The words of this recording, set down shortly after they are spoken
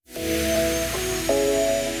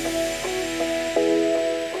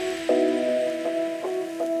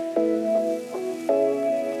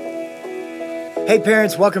Hey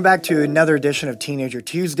parents, welcome back to another edition of Teenager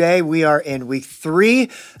Tuesday. We are in week 3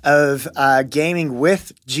 of Gaming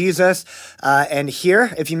with Jesus. And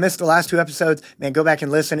here, if you missed the last 2 episodes, man, go back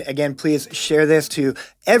and listen. Again, please share this to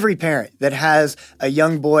every parent that has a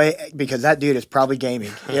young boy, because that dude is probably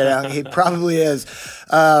gaming. You know, he probably is.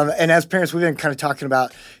 And as parents, we've been kind of talking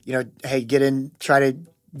about, hey, try to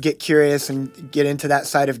get curious and get into that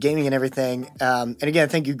side of gaming and everything. And again,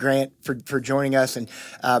 thank you, Grant, for joining us and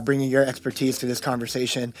bringing your expertise to this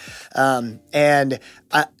conversation. And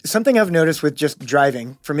something I've noticed with just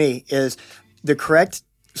driving for me is the correct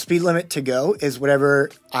speed limit to go is whatever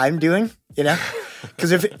I'm doing,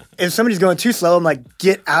 Because if somebody's going too slow, I'm like,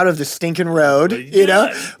 get out of the stinking road,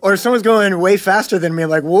 Or if someone's going way faster than me, I'm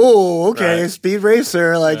like, whoa, okay, right. Speed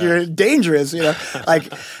racer, you're dangerous, And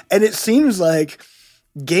it seems like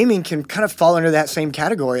gaming can kind of fall under that same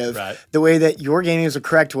category of the way that your gaming is the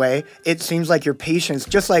correct way. It seems like your patience,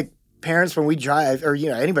 just like parents when we drive, or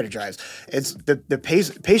anybody drives, it's the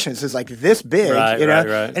patience is like this big, right.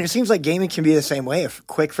 And it seems like gaming can be the same way of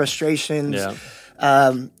quick frustrations,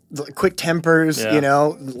 quick tempers,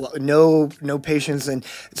 no patience. And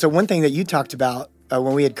so one thing that you talked about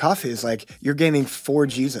when we had coffee is you're gaming for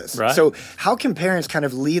Jesus. Right. So how can parents kind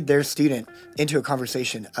of lead their student into a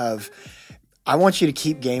conversation of, I want you to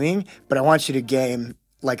keep gaming, but I want you to game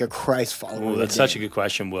like a Christ follower. That's such a good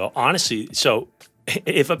question, Will. Honestly, so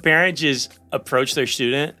if a parent just approach their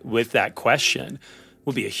student with that question,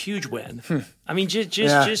 would be a huge win. I mean,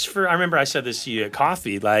 just for, I remember I said this to you at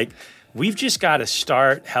coffee, we've just got to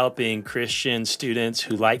start helping Christian students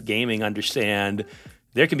who like gaming understand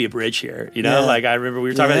there can be a bridge here, I remember we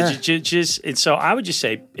were talking about it, and so I would just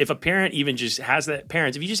say, if a parent even just has that,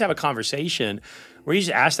 parents, if you just have a conversation where you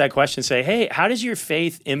just ask that question, say, hey, how does your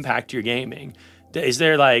faith impact your gaming? Is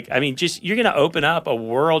there you're going to open up a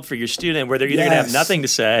world for your student where they're either going to have nothing to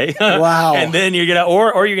say. Wow. And then you're going to,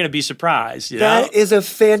 or you're going to be surprised. That is a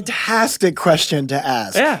fantastic question to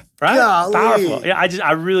ask. Yeah. Right. Golly. Powerful. Yeah.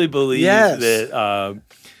 I really believe that,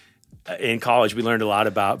 in college, we learned a lot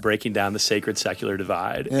about breaking down the sacred secular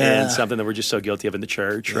divide, and something that we're just so guilty of in the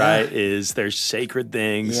church, right? Is there's sacred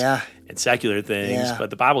things and secular things, but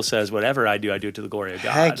the Bible says, whatever I do it to the glory of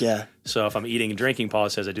God. Heck yeah. So if I'm eating and drinking, Paul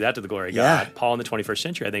says I do that to the glory of God. Paul in the 21st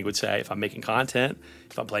century, I think, would say, if I'm making content,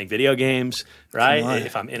 if I'm playing video games, right?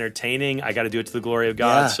 If I'm entertaining, I got to do it to the glory of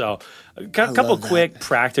God. So a couple quick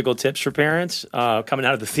practical tips for parents coming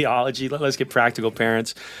out of the theology. Let's get practical,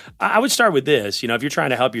 parents. I would start with this. If you're trying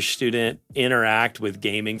to help your student interact with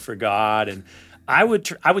gaming for God, and I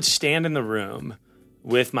would stand in the room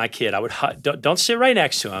with my kid. I would don't sit right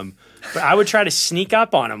next to him, but I would try to sneak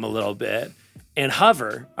up on him a little bit and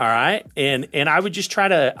hover, all right? And I would just try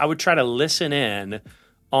to listen in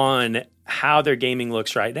on how their gaming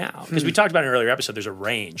looks right now. Because we talked about in an earlier episode, there's a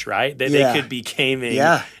range, right? They could be gaming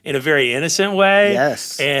in a very innocent way.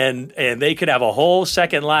 Yes. And they could have a whole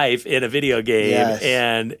second life in a video game.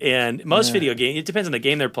 Yes. And most video games, it depends on the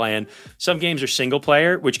game they're playing. Some games are single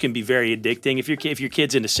player, which can be very addicting. If your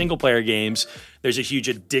kid's into single player games, there's a huge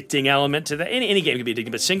addicting element to that. Any game can be addicting,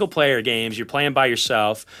 but single player games, you're playing by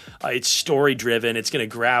yourself. It's story driven. It's going to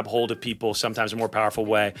grab hold of people sometimes in a more powerful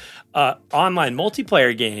way. Online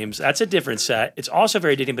multiplayer games, that's a different set. It's also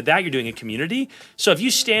very addicting, but that you're doing in community. So if you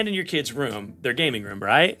stand in your kid's room, their gaming room,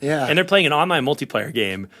 right? Yeah. And they're playing an online multiplayer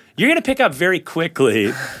game, you're going to pick up very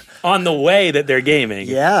quickly on the way that they're gaming.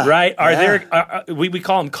 Yeah. Right? Are there we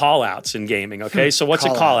call them call outs in gaming, okay? So what's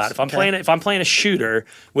a call out? If I'm playing a shooter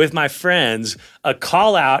with my friends, a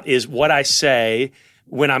call out is what I say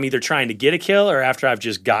when I'm either trying to get a kill or after I've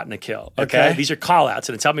just gotten a kill, okay? These are call-outs,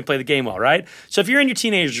 and it's helped me play the game well, right? So if you're in your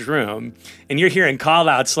teenager's room and you're hearing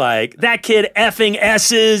call-outs like, that kid effing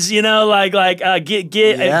S's,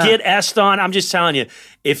 get S'd on, I'm just telling you,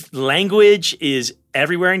 if language is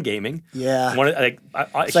everywhere in gaming,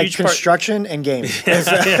 it's like construction and gaming.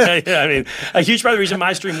 I mean, a huge part of the reason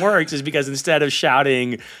my stream works is because instead of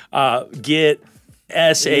shouting, get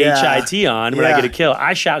SHIT on when I get a kill,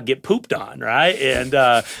 I shout get pooped on, right?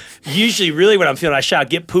 And usually really what I'm feeling, I shout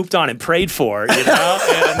get pooped on and prayed for, and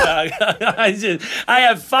I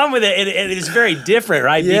have fun with it, and it is very different,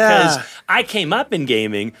 right? Because I came up in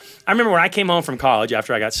gaming. I remember when I came home from college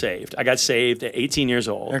after I got saved. I got saved at 18 years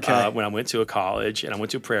old when I went to a college, and I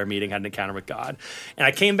went to a prayer meeting, had an encounter with God. And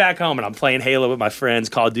I came back home, and I'm playing Halo with my friends,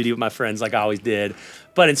 Call of Duty with my friends like I always did.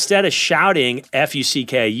 But instead of shouting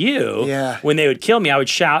F-U-C-K-U, when they would kill me, I would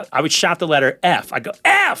shout the letter F. I'd go,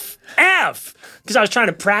 F, because I was trying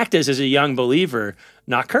to practice as a young believer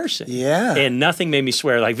not cursing. Yeah. And nothing made me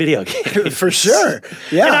swear like video games. For sure.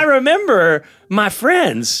 Yeah. And I remember my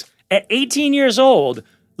friends at 18 years old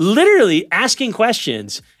literally asking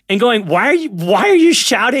questions and going, why are you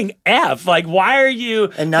shouting F? Like, why are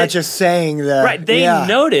you? And not just saying that. Right. They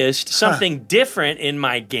noticed something different in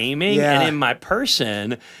my gaming and in my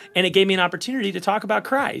person, and it gave me an opportunity to talk about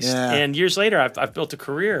Christ. Yeah. And years later, I've built a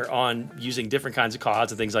career on using different kinds of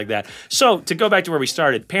call-outs and things like that. So to go back to where we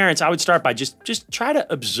started, parents, I would start by just try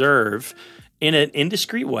to observe in an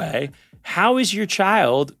indiscreet way, how is your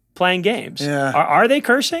child playing games? Yeah. Are they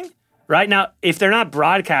cursing? Right now, if they're not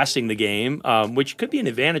broadcasting the game, which could be an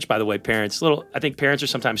advantage, by the way, parents. I think parents are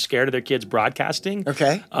sometimes scared of their kids broadcasting.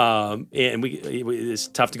 Okay. And it's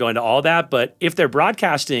tough to go into all that, but if they're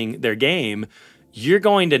broadcasting their game, you're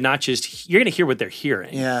going to hear what they're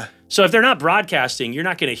hearing. Yeah. So if they're not broadcasting, you're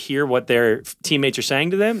not going to hear what their teammates are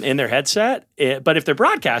saying to them in their headset. But if they're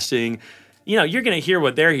broadcasting, you're going to hear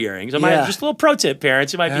what they're hearing. So just a little pro tip,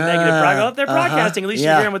 parents. It might be negative. If they're broadcasting, at least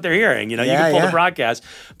you're hearing what they're hearing. You can pull the broadcast,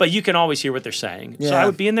 but you can always hear what they're saying. Yeah. So I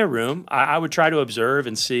would be in their room. I would try to observe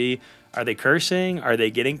and see, are they cursing? Are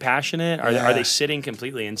they getting passionate? Are they sitting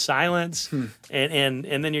completely in silence? And then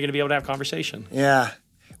you're going to be able to have conversation. Yeah.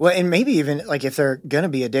 Well, and maybe even like if they're going to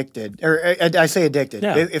be addicted, or I say addicted,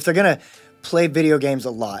 if they're going to play video games a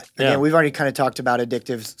lot. Again, we've already kind of talked about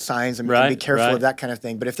addictive signs and be careful of that kind of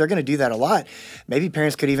thing. But if they're going to do that a lot, maybe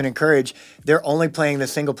parents could even encourage, they're only playing the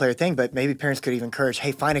single player thing, but maybe parents could even encourage,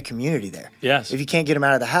 hey, find a community there. Yes. If you can't get them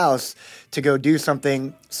out of the house to go do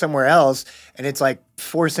something somewhere else and it's like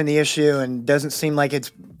forcing the issue and doesn't seem like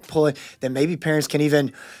it's pulling, then maybe parents can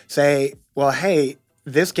even say, well, hey,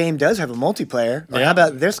 this game does have a multiplayer, or how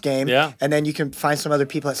about this game? Yeah. And then you can find some other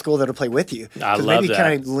people at school that'll play with you. I love maybe that.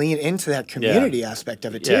 kind of lean into that community aspect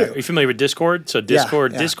of it too. Are you familiar with Discord? So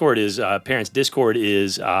Discord is parents. Discord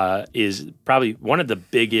is probably one of the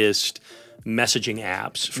biggest messaging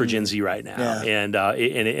apps for Gen Z right now, and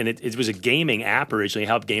it was a gaming app originally,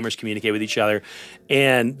 helped gamers communicate with each other,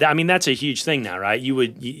 and that's a huge thing now, right?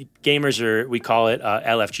 Gamers are, we call it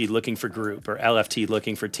LFG, looking for group, or LFT,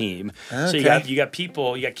 looking for team. Okay. So you got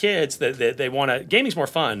people, you got kids that they want to. Gaming's more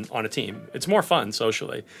fun on a team. It's more fun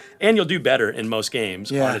socially, and you'll do better in most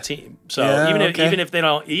games on a team. So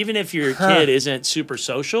even if your kid isn't super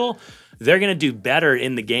social, they're going to do better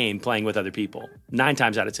in the game playing with other people 9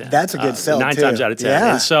 times out of 10. That's a good sell, 9 times out of 10.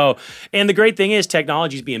 Yeah. And the great thing is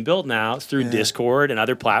technology is being built now through Discord and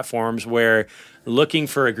other platforms where looking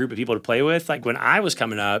for a group of people to play with. Like when I was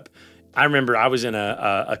coming up, I remember I was in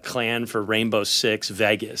a clan for Rainbow Six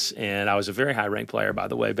Vegas, and I was a very high ranked player, by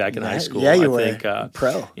the way, back in high school. Yeah, you were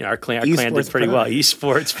pro. Our clan did pretty well.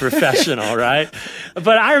 Esports professional, right?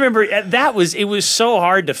 But I remember it was so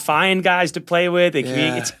hard to find guys to play with.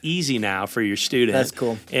 It's easy now for your student. That's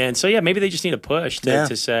cool. And so maybe they just need a push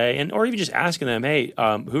to say, or even just asking them, hey,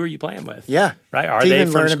 who are you playing with? Yeah. Right? Are they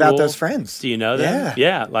even from learn school? About those friends? Do you know them?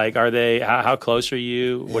 Yeah. Like, are they? How close are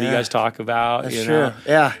you? What do you guys talk about? That's true.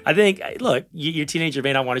 Yeah. I think. Look, your teenager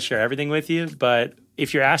may not want to share everything with you, but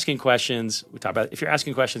if you're asking questions, if you're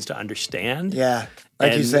asking questions to understand,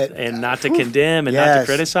 like you said, and not to condemn and not to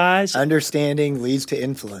criticize, understanding leads to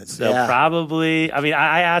influence. They'll probably.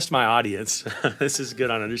 I asked my audience. This is good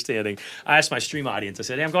on understanding. I asked my stream audience. I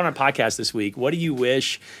said, "Hey, I'm going on a podcast this week. What do you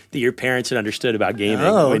wish that your parents had understood about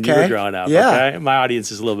gaming when you were growing up?" Yeah. Okay? My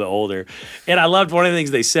audience is a little bit older, and I loved one of the things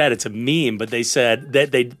they said. It's a meme, but they said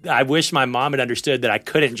that I wish my mom had understood that I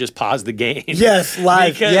couldn't just pause the game. Yes,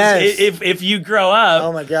 live. Because if you grow up,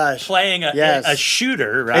 oh my gosh, playing a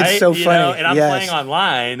shooter, right? It's so funny. And I'm playing online.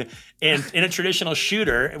 And in a traditional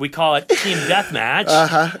shooter, we call it team deathmatch.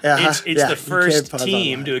 It's the first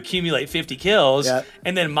team to accumulate 50 kills.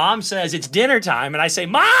 And then mom says, it's dinner time. And I say,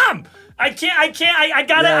 Mom! I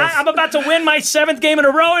gotta, I'm about to win my 7th game in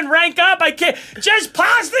a row and rank up. I can't, just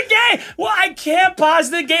pause the game. Well, I can't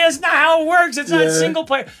pause the game. It's not how it works. It's not single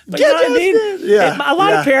player. But you know what I mean? Yeah. A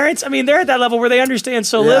lot of parents, they're at that level where they understand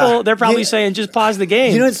so little, they're probably saying, just pause the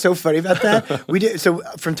game. You know what's so funny about that? So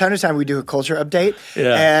from time to time, we do a culture update.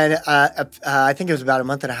 And I think it was about a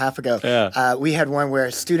month and a half ago. We had one where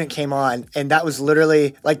a student came on, and that was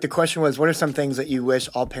literally, like, the question was, what are some things that you wish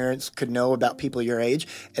all parents could know about people your age?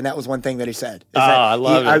 And that was one thing that he said. I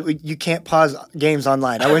love it. You can't pause games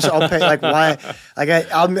online. I wish all parents, why?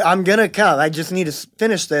 I'm going to come. I just need to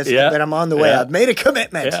finish this, but I'm on the way. I've made a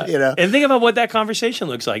commitment, And think about what that conversation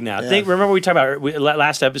looks like now. Remember we talked about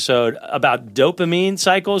last episode about dopamine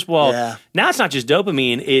cycles? Well, now it's not just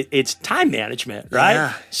dopamine, it's time management, right?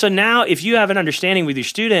 Yeah. So now if you have an understanding with your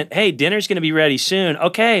student, hey, dinner's going to be ready soon.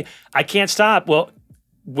 Okay, I can't stop. Well,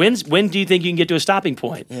 when do you think you can get to a stopping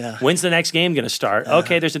point? When's the next game going to start?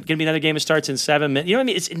 Okay, there's going to be another game that starts in 7 minutes. You know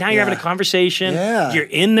what I mean? Now you're having a conversation. You're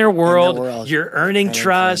in their world. You're earning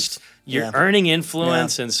trust. you're earning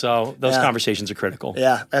influence, and so those conversations are critical.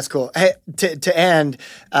 Yeah, that's cool. Hey, to end,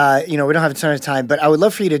 we don't have a ton of time, but I would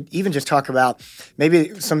love for you to even just talk about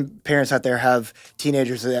maybe some parents out there have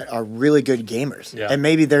teenagers that are really good gamers, and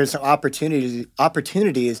maybe there's opportunities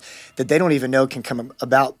that they don't even know can come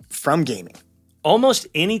about from gaming. Almost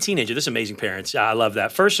any teenager, this is amazing parents. I love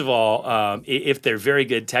that. First of all, if they're very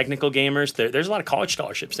good technical gamers, there's a lot of college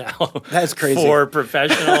scholarships now. That's crazy. For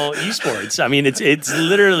professional esports. I mean, it's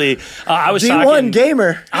literally. I was D1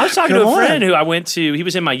 gamer. I was talking to a friend who I went to. He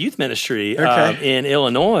was in my youth ministry in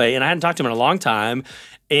Illinois, and I hadn't talked to him in a long time.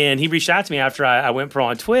 And he reached out to me after I went pro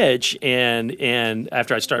on Twitch, and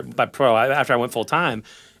after I went full time,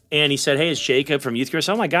 and he said, "Hey, it's Jacob from Youth Group." I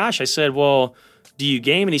said, "Oh my gosh!" I said, "Well, do you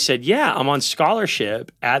game?" And he said, "Yeah, I'm on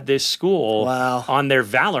scholarship at this school on their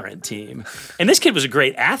Valorant team." And this kid was a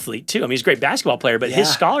great athlete too. I mean, he's a great basketball player, but his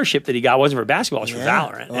scholarship that he got wasn't for basketball, it was for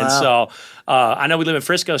Valorant. Wow. And so I know we live in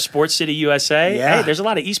Frisco, Sports City, USA. Hey, there's a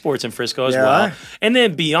lot of esports in Frisco as well. And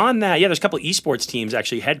then beyond that, there's a couple of esports teams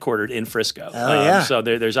actually headquartered in Frisco. So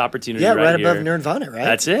there's opportunity right above here. Nerdvana, right?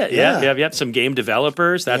 That's it. Yeah. Some game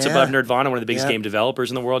developers. That's above Nerdvana, one of the biggest game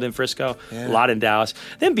developers in the world in Frisco. A lot in Dallas.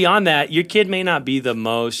 Then beyond that, your kid may not be the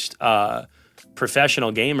most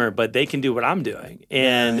professional gamer, but they can do what I'm doing.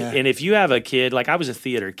 And if you have a kid, like I was a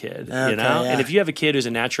theater kid, and if you have a kid who's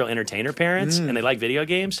a natural entertainer parent and they like video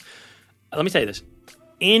games, let me tell you this.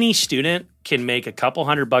 Any student can make a couple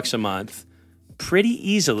 $100 a month pretty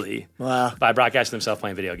easily by broadcasting themselves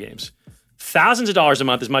playing video games. Thousands of dollars a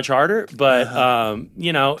month is much harder, but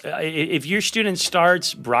if your student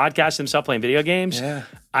starts broadcasting themselves playing video games,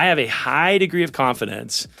 I have a high degree of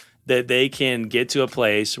confidence that they can get to a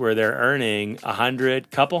place where they're earning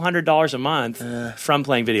couple $100 a month from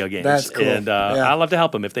playing video games. That's cool. And I love to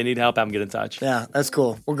help them. If they need help, have them get in touch. Yeah, that's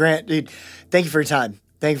cool. Well, Grant, dude, thank you for your time.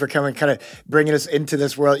 Thank you for coming, kind of bringing us into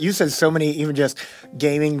this world. You said so many even just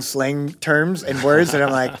gaming slang terms and words, and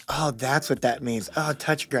I'm like, oh, that's what that means. Oh,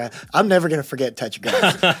 touch grass. I'm never gonna forget touch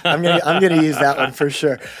grass. I'm gonna use that one for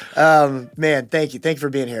sure. Man, thank you. Thank you for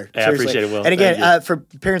being here. Yeah, I appreciate it, Will. And again, for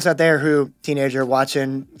parents out there teenager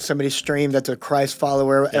watching somebody stream that's a Christ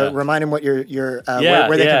follower, remind them what where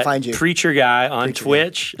they can find you. Preacher Guy on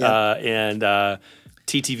Twitch and.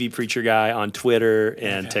 TTV Preacher Guy on Twitter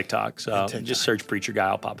and TikTok. So just search Preacher Guy,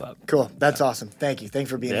 I'll pop up. Cool. That's awesome. Thank you.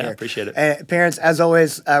 Thanks for being here. Appreciate it. And parents, as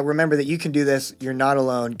always, remember that you can do this. You're not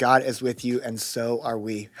alone. God is with you, and so are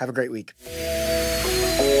we. Have a great week.